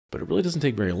But it really doesn't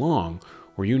take very long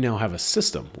where you now have a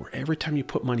system where every time you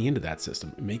put money into that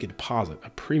system and make a deposit, a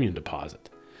premium deposit,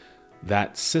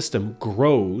 that system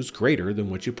grows greater than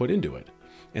what you put into it.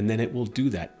 And then it will do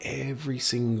that every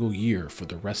single year for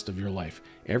the rest of your life.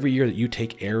 Every year that you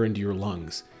take air into your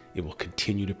lungs, it will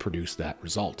continue to produce that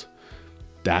result.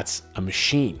 That's a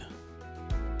machine.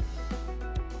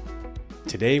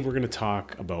 Today, we're going to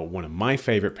talk about one of my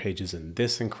favorite pages in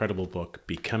this incredible book,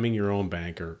 Becoming Your Own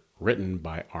Banker, written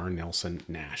by Nelson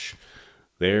Nash.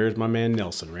 There's my man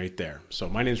Nelson right there. So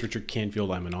my name is Richard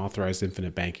Canfield. I'm an authorized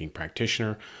infinite banking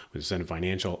practitioner with Ascendant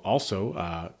Financial,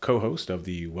 also co-host of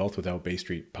the Wealth Without Bay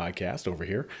Street podcast over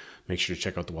here. Make sure to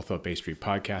check out the Wealth Without Bay Street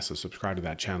podcast and subscribe to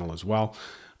that channel as well.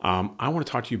 I want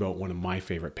to talk to you about one of my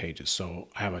favorite pages. So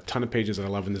I have a ton of pages that I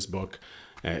love in this book.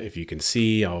 If you can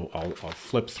see, I'll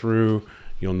flip through.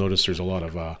 You'll notice there's a lot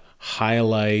of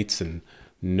highlights and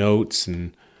notes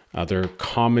and other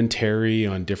commentary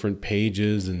on different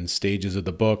pages and stages of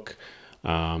the book.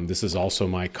 This is also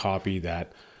my copy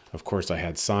that, of course, I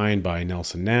had signed by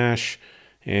Nelson Nash.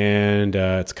 And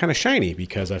it's kind of shiny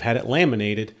because I've had it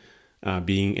laminated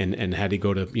and had to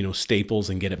go to Staples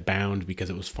and get it bound because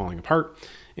it was falling apart.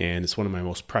 And it's one of my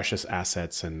most precious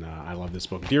assets, and I love this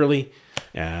book dearly.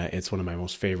 It's one of my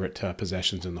most favorite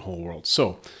possessions in the whole world.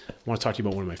 So I want to talk to you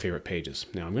about one of my favorite pages.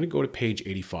 Now I'm going to go to page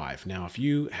 85. Now if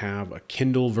you have a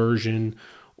Kindle version,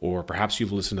 or perhaps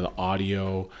you've listened to the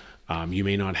audio, you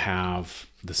may not have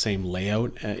the same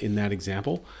layout in that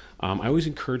example. I always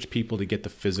encourage people to get the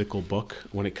physical book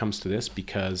when it comes to this,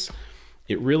 because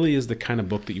it really is the kind of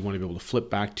book that you want to be able to flip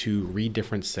back to, read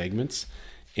different segments.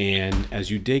 And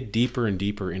as you dig deeper and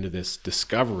deeper into this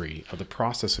discovery of the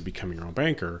process of becoming your own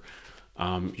banker,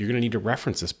 you're going to need to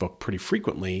reference this book pretty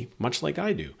frequently, much like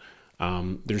I do.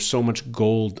 There's so much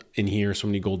gold in here, so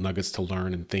many gold nuggets to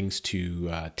learn and things to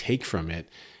take from it.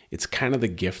 It's kind of the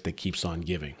gift that keeps on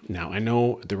giving. Now, I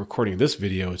know the recording of this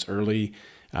video is early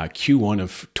Q1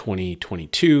 of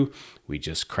 2022. We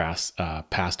just passed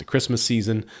the Christmas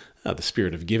season, the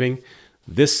spirit of giving.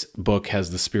 This book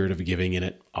has the spirit of giving in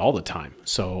it all the time.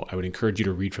 So I would encourage you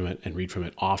to read from it and read from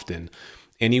it often.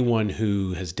 Anyone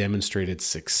who has demonstrated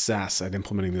success at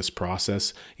implementing this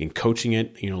process in coaching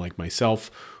it, like myself,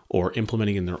 or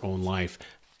implementing in their own life,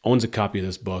 owns a copy of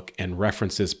this book and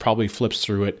references, probably flips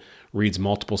through it, reads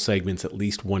multiple segments at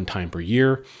least one time per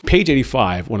year. Page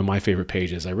 85, one of my favorite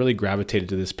pages. I really gravitated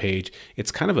to this page.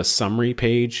 It's kind of a summary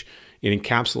page. It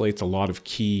encapsulates a lot of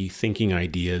key thinking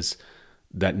ideas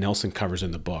that Nelson covers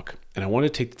in the book. And I want to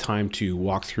take the time to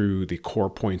walk through the core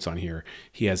points on here.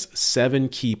 He has 7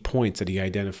 key points that he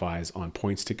identifies on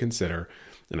points to consider.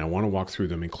 And I want to walk through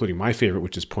them, including my favorite,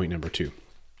 which is point number 2.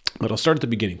 But I'll start at the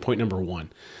beginning. Point number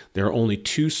 1, there are only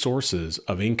 2 sources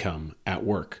of income at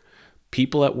work: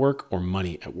 people at work or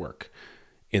money at work.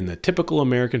 In the typical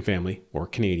American family, or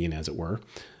Canadian as it were,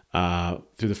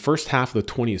 through the first half of the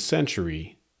 20th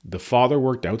century, the father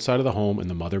worked outside of the home and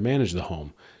the mother managed the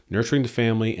home, nurturing the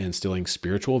family and instilling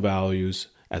spiritual values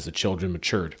as the children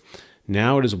matured.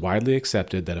 Now it is widely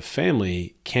accepted that a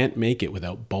family can't make it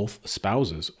without both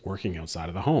spouses working outside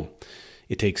of the home.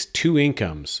 It takes 2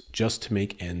 incomes just to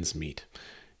make ends meet.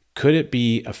 Could it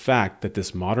be a fact that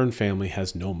this modern family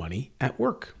has no money at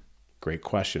work? Great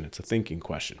question. It's a thinking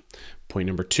question. Point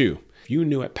number 2, if you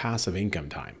knew at passive income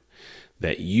time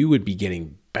that you would be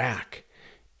getting back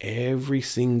every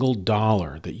single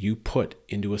dollar that you put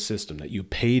into a system, that you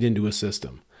paid into a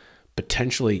system,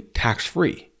 potentially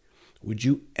tax-free, would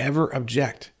you ever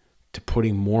object to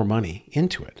putting more money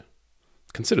into it?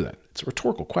 Consider that. It's a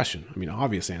rhetorical question. I mean,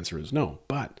 obvious answer is no,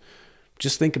 but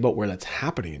just think about where that's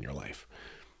happening in your life.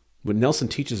 What Nelson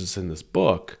teaches us in this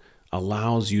book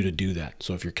allows you to do that.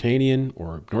 So if you're Canadian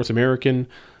or North American,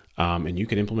 and you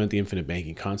can implement the infinite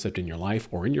banking concept in your life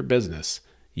or in your business,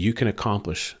 you can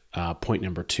accomplish point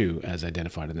number 2 as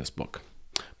identified in this book.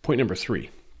 Point number 3,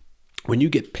 when you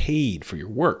get paid for your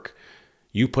work,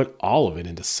 you put all of it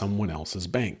into someone else's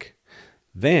bank.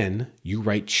 Then you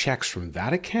write checks from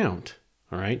that account,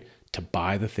 all right, to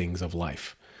buy the things of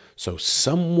life. So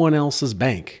someone else's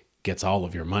bank gets all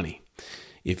of your money.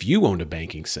 If you owned a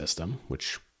banking system,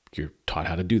 which you're taught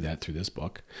how to do that through this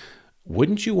book,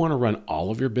 wouldn't you want to run all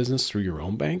of your business through your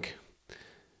own bank?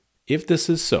 If this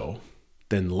is so,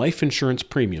 then life insurance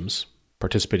premiums,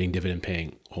 participating dividend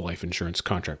paying whole life insurance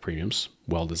contract premiums,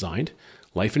 well designed,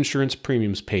 life insurance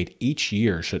premiums paid each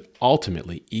year should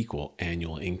ultimately equal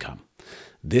annual income.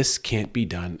 This can't be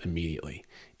done immediately.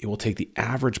 It will take the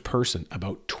average person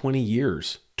about 20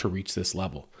 years to reach this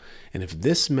level. And if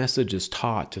this message is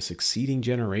taught to succeeding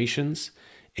generations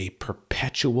a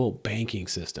perpetual banking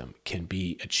system can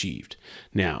be achieved.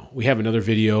 Now, we have another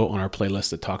video on our playlist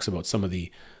that talks about some of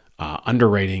the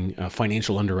underwriting,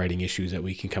 financial underwriting issues that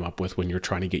we can come up with when you're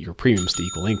trying to get your premiums to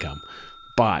equal income.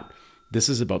 But this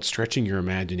is about stretching your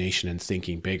imagination and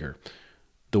thinking bigger.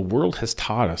 The world has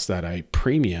taught us that a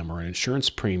premium or an insurance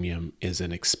premium is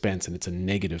an expense and it's a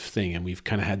negative thing. And we've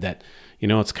kind of had that,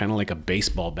 it's kind of like a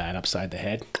baseball bat upside the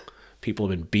head. People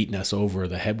have been beating us over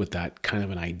the head with that kind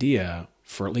of an idea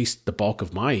for at least the bulk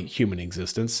of my human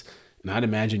existence. And I'd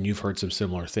imagine you've heard some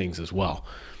similar things as well.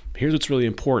 Here's what's really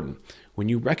important. When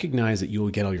you recognize that you will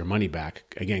get all your money back,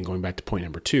 again, going back to point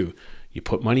number 2, you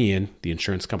put money in, the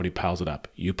insurance company piles it up.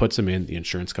 You put some in, the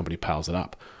insurance company piles it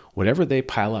up. Whatever they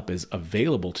pile up is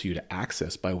available to you to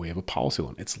access by way of a policy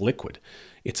loan. It's liquid.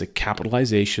 It's a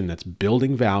capitalization that's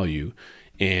building value,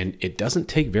 and it doesn't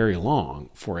take very long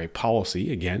for a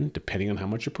policy, again, depending on how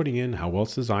much you're putting in, how well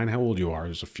it's designed, how old you are,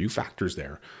 there's a few factors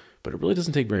there, but it really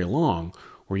doesn't take very long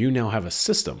where you now have a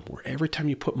system where every time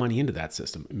you put money into that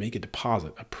system and make a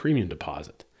deposit, a premium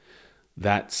deposit,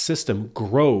 that system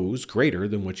grows greater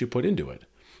than what you put into it.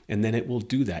 And then it will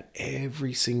do that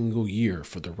every single year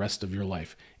for the rest of your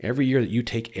life. Every year that you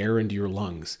take air into your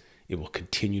lungs, it will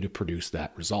continue to produce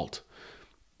that result.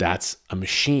 That's a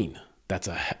machine. That's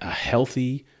a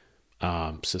healthy,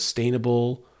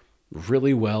 sustainable,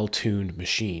 really well-tuned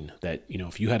machine that,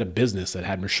 if you had a business that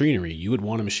had machinery, you would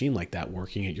want a machine like that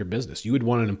working at your business. You would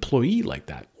want an employee like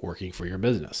that working for your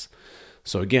business.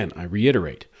 So again, I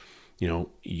reiterate,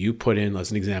 you put in,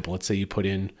 as an example, let's say you put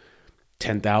in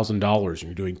 $10,000 and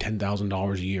you're doing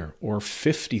 $10,000 a year or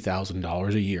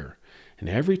 $50,000 a year. And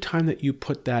every time that you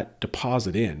put that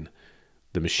deposit in,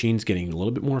 the machine's getting a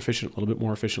little bit more efficient, a little bit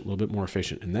more efficient, a little bit more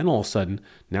efficient. And then all of a sudden,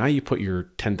 now you put your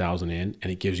 10,000 in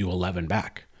and it gives you 11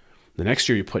 back. The next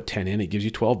year you put 10 in, it gives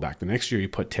you 12 back. The next year you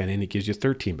put 10 in, it gives you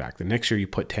 13 back. The next year you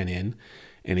put 10 in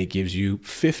and it gives you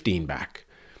 15 back.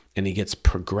 And it gets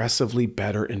progressively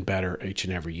better and better each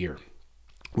and every year,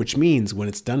 which means when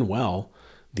it's done well,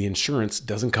 the insurance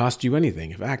doesn't cost you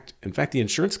anything. In fact, the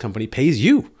insurance company pays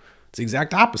you. It's the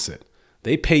exact opposite.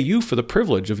 They pay you for the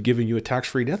privilege of giving you a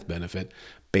tax-free death benefit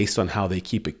based on how they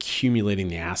keep accumulating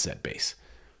the asset base.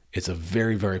 It's a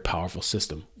very, very powerful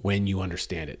system when you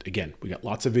understand it. Again, we got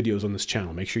lots of videos on this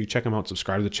channel. Make sure you check them out,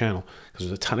 subscribe to the channel, because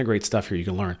there's a ton of great stuff here. You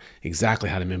can learn exactly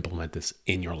how to implement this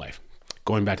in your life.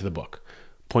 Going back to the book,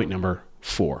 point number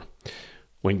 4.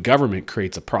 When government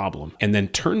creates a problem and then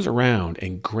turns around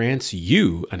and grants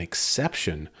you an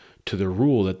exception to the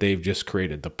rule that they've just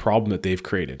created, the problem that they've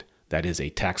created, that is a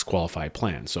tax qualified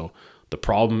plan. So the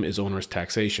problem is onerous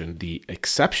taxation. The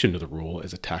exception to the rule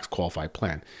is a tax qualified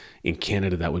plan. In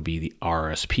Canada, that would be the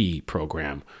RSP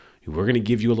program. We're going to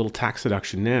give you a little tax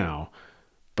deduction now,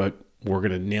 but we're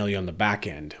going to nail you on the back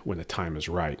end when the time is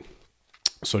right.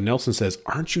 So Nelson says,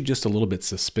 aren't you just a little bit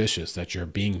suspicious that you're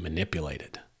being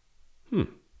manipulated?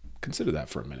 Consider that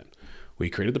for a minute. We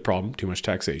created the problem, too much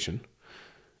taxation,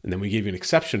 and then we gave you an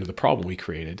exception to the problem we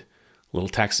created, a little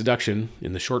tax deduction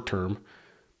in the short term.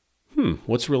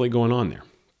 What's really going on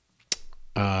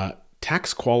there?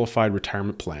 Tax qualified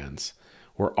retirement plans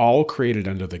were all created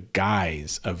under the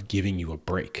guise of giving you a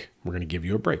break. We're going to give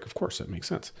you a break. Of course, that makes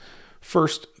sense.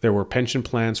 First, there were pension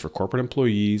plans for corporate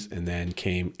employees, and then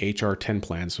came HR 10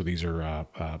 plans. So these are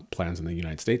plans in the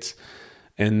United States.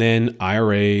 And then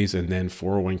IRAs, and then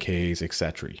 401ks, et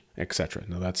cetera.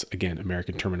 Now that's, again,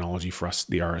 American terminology. For us,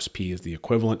 the RSP is the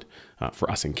equivalent.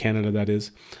 For us in Canada, that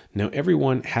is. Now,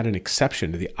 everyone had an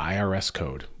exception to the IRS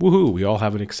code. Woohoo, we all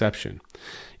have an exception.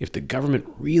 If the government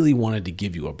really wanted to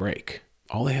give you a break,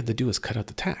 all they had to do is cut out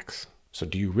the tax. So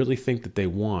do you really think that they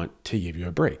want to give you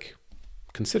a break?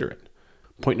 Consider it.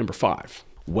 Point number 5,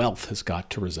 wealth has got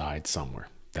to reside somewhere.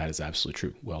 That is absolutely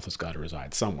true. Wealth has got to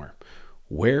reside somewhere.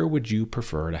 Where would you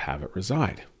prefer to have it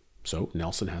reside? So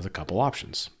Nelson has a couple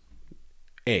options.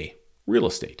 A, real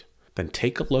estate. Then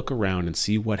take a look around and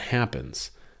see what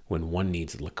happens when one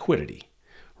needs liquidity.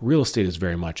 Real estate is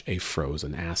very much a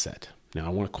frozen asset. Now I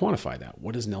want to quantify that.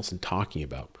 What is Nelson talking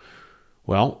about?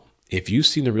 Well, if you've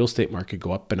seen the real estate market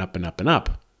go up and up and up and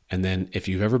up, and then if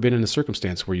you've ever been in a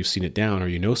circumstance where you've seen it down, or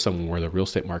you know someone where the real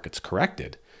estate market's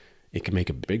corrected, it can make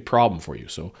a big problem for you.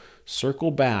 So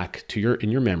circle back to in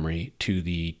your memory to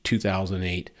the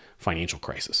 2008 financial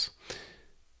crisis.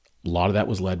 A lot of that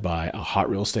was led by a hot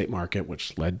real estate market,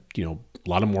 which led, a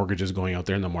lot of mortgages going out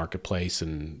there in the marketplace.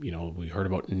 And, we heard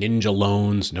about ninja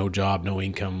loans, no job, no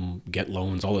income, get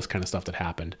loans, all this kind of stuff that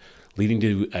happened, leading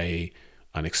to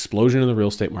an explosion in the real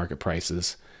estate market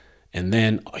prices, and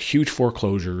then huge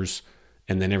foreclosures.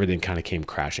 And then everything kind of came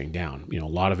crashing down. A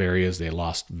lot of areas, they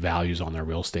lost values on their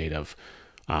real estate of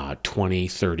 20,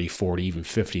 30, 40, even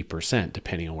 50%,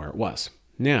 depending on where it was.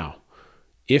 Now,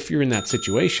 if you're in that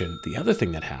situation, the other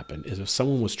thing that happened is if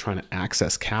someone was trying to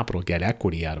access capital, get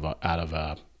equity out of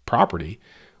a property,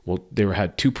 well, they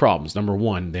had two problems. Number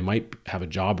one, they might have a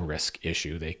job risk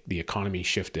issue. The economy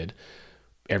shifted.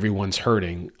 Everyone's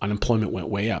hurting. Unemployment went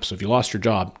way up. So if you lost your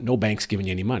job, no bank's giving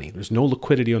you any money. There's no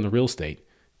liquidity on the real estate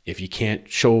if you can't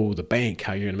show the bank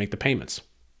how you're going to make the payments.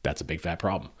 That's a big fat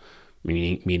problem,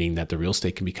 meaning that the real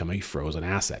estate can become a frozen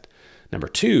asset. Number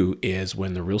two is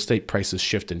when the real estate prices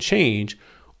shift and change,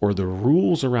 or the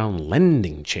rules around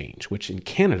lending change, which in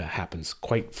Canada happens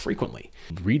quite frequently.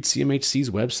 Read CMHC's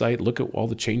website, look at all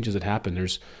the changes that happen.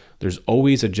 There's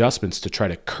always adjustments to try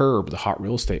to curb the hot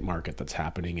real estate market that's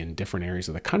happening in different areas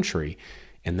of the country,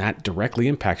 and that directly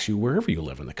impacts you wherever you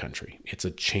live in the country. It's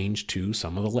a change to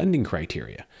some of the lending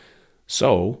criteria.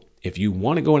 So if you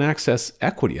want to go and access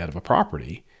equity out of a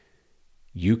property,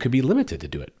 you could be limited to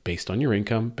do it based on your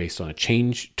income, based on a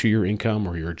change to your income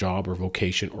or your job or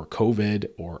vocation or COVID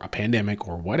or a pandemic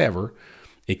or whatever.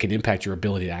 It can impact your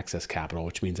ability to access capital,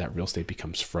 which means that real estate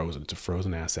becomes frozen. It's a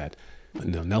frozen asset.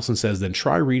 And Nelson says, then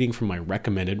try reading from my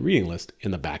recommended reading list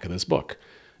in the back of this book.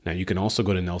 Now, you can also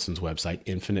go to Nelson's website,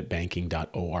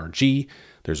 infinitebanking.org.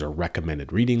 There's a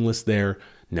recommended reading list there.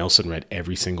 Nelson read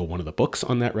every single one of the books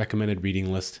on that recommended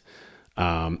reading list.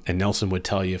 And Nelson would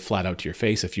tell you flat out to your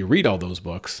face, if you read all those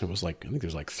books, I think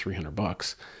there's like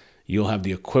 $300, you'll have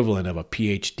the equivalent of a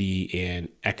PhD in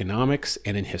economics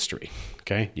and in history.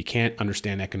 Okay. You can't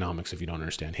understand economics if you don't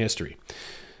understand history.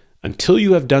 Until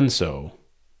you have done so,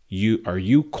 are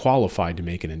you qualified to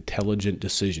make an intelligent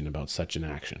decision about such an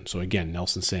action? So again,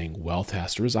 Nelson's saying wealth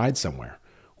has to reside somewhere.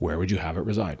 Where would you have it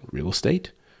reside? Real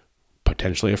estate,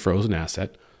 potentially a frozen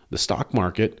asset, the stock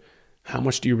market. How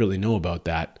much do you really know about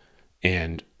that?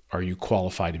 And are you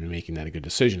qualified to be making that a good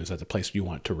decision? Is that the place you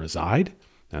want to reside?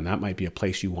 And that might be a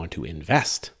place you want to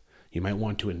invest. You might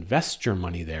want to invest your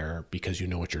money there because you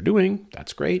know what you're doing.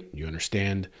 That's great. You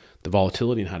understand the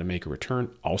volatility and how to make a return.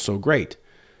 Also great.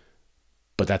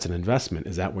 But that's an investment.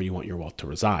 Is that where you want your wealth to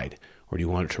reside? Or do you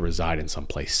want it to reside in some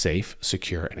place safe,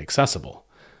 secure, and accessible?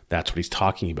 That's what he's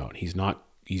talking about. He's not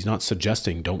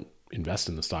suggesting don't invest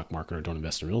in the stock market or don't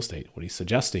invest in real estate. What he's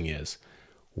suggesting is,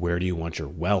 where do you want your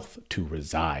wealth to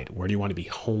reside? Where do you want to be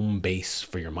home base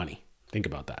for your money? Think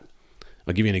about that.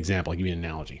 I'll give you an example. I'll give you an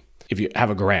analogy. If you have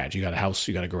a garage, you got a house,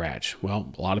 you got a garage.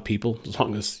 Well, a lot of people, as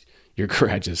long as your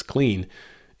garage is clean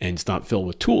and it's not filled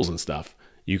with tools and stuff,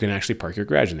 you can actually park your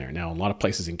garage in there. Now, in a lot of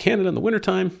places in Canada in the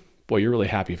wintertime, boy, you're really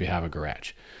happy if you have a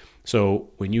garage. So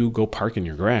when you go park in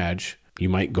your garage, you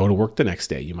might go to work the next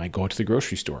day. You might go to the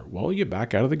grocery store. Well, you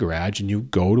back out of the garage and you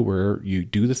go to where you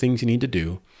do the things you need to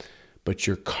do. But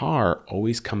your car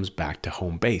always comes back to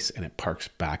home base and it parks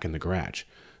back in the garage.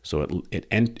 So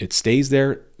it stays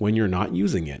there when you're not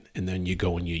using it. And then you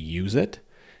go and you use it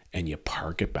and you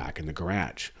park it back in the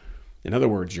garage. In other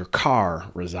words, your car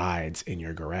resides in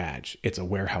your garage. It's a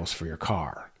warehouse for your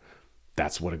car.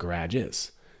 That's what a garage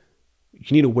is. You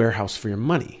need a warehouse for your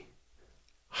money.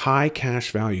 High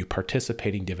cash value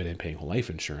participating dividend paying whole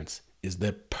life insurance is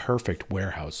the perfect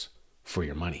warehouse for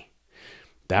your money.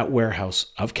 That warehouse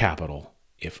of capital,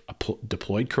 if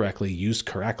deployed correctly, used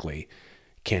correctly,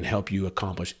 can help you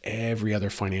accomplish every other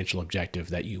financial objective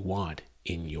that you want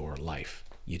in your life.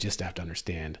 You just have to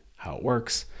understand how it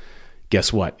works.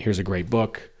 Guess what? Here's a great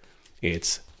book.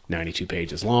 It's 92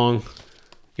 pages long.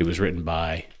 It was written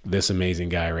by this amazing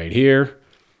guy right here.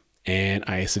 And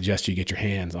I suggest you get your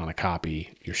hands on a copy.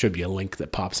 There should be a link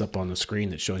that pops up on the screen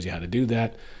that shows you how to do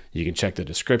that. You can check the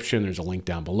description. There's a link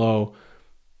down below.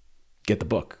 Get the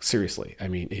book. Seriously. I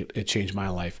mean, it changed my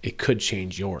life. It could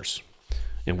change yours.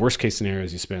 In worst case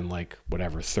scenarios, you spend like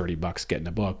whatever, $30 getting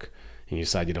a book and you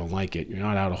decide you don't like it. You're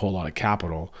not out a whole lot of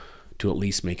capital to at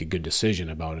least make a good decision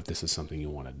about if this is something you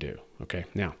want to do. Okay.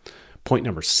 Now, point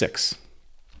number 6,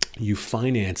 you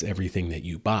finance everything that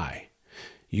you buy.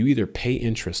 You either pay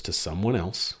interest to someone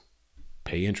else,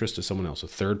 a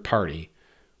third party,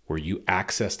 where you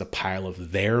access the pile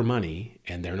of their money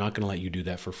and they're not going to let you do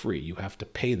that for free. You have to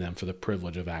pay them for the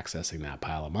privilege of accessing that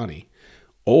pile of money.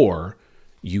 Or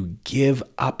you give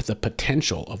up the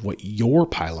potential of what your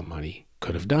pile of money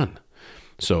could have done.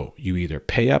 So you either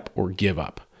pay up or give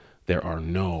up. There are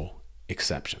no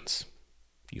exceptions.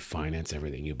 You finance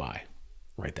everything you buy.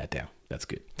 Write that down. That's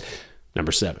good.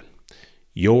 Number 7,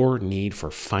 your need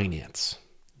for finance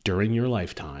during your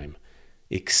lifetime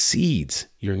exceeds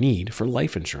your need for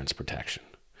life insurance protection.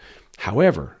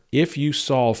 However, if you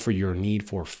solve for your need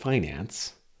for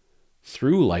finance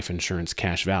through life insurance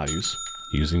cash values,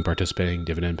 using participating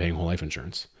dividend paying whole life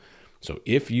insurance. So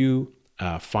if you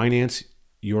finance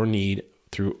your need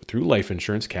through life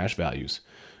insurance cash values,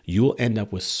 you will end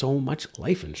up with so much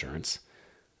life insurance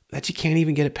that you can't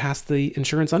even get it past the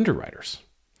insurance underwriters.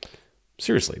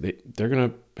 Seriously, they're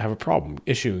going to have a problem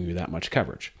issuing you that much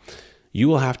coverage. You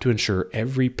will have to insure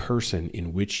every person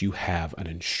in which you have an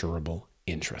insurable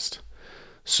interest.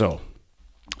 So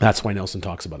that's why Nelson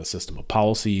talks about a system of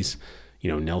policies.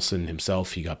 Nelson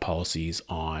himself, he got policies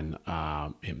on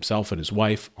himself and his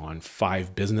wife, on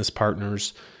 5 business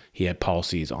partners. He had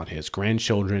policies on his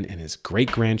grandchildren and his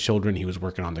great-grandchildren. He was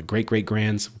working on the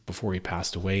great-great-grands before he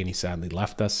passed away, and he sadly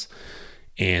left us.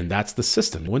 And that's the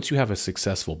system. Once you have a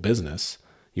successful business,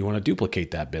 you want to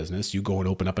duplicate that business. You go and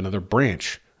open up another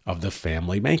branch of the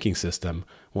family banking system.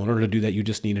 Well, in order to do that, you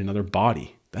just need another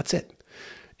body. That's it.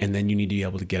 And then you need to be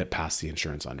able to get it past the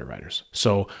insurance underwriters.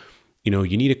 So, you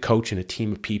need a coach and a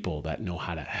team of people that know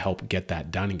how to help get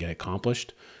that done and get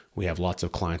accomplished. We have lots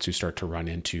of clients who start to run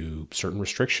into certain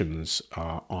restrictions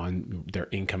on their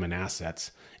income and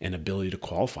assets and ability to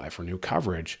qualify for new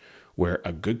coverage, where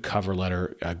a good cover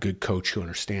letter, a good coach who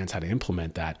understands how to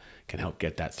implement that can help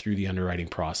get that through the underwriting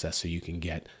process so you can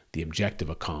get the objective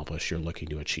accomplished you're looking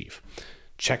to achieve.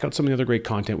 Check out some of the other great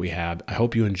content we have. I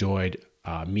hope you enjoyed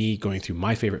me going through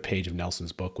my favorite page of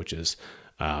Nelson's book, which is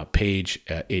page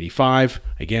 85.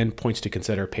 Again, points to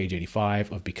consider, page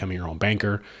 85 of Becoming Your Own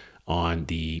Banker, on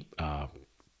the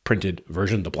printed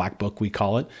version, the black book we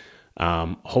call it.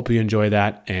 Hope you enjoy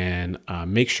that, and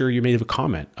make sure you made a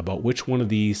comment about which one of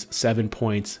these 7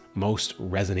 points most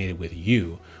resonated with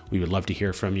you. We would love to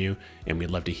hear from you, and we'd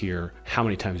love to hear how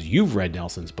many times you've read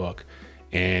Nelson's book.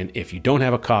 And if you don't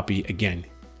have a copy, again,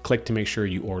 click to make sure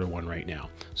you order one right now.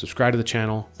 Subscribe to the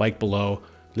channel, like below,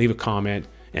 leave a comment,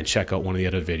 and check out one of the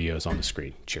other videos on the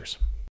screen. Cheers.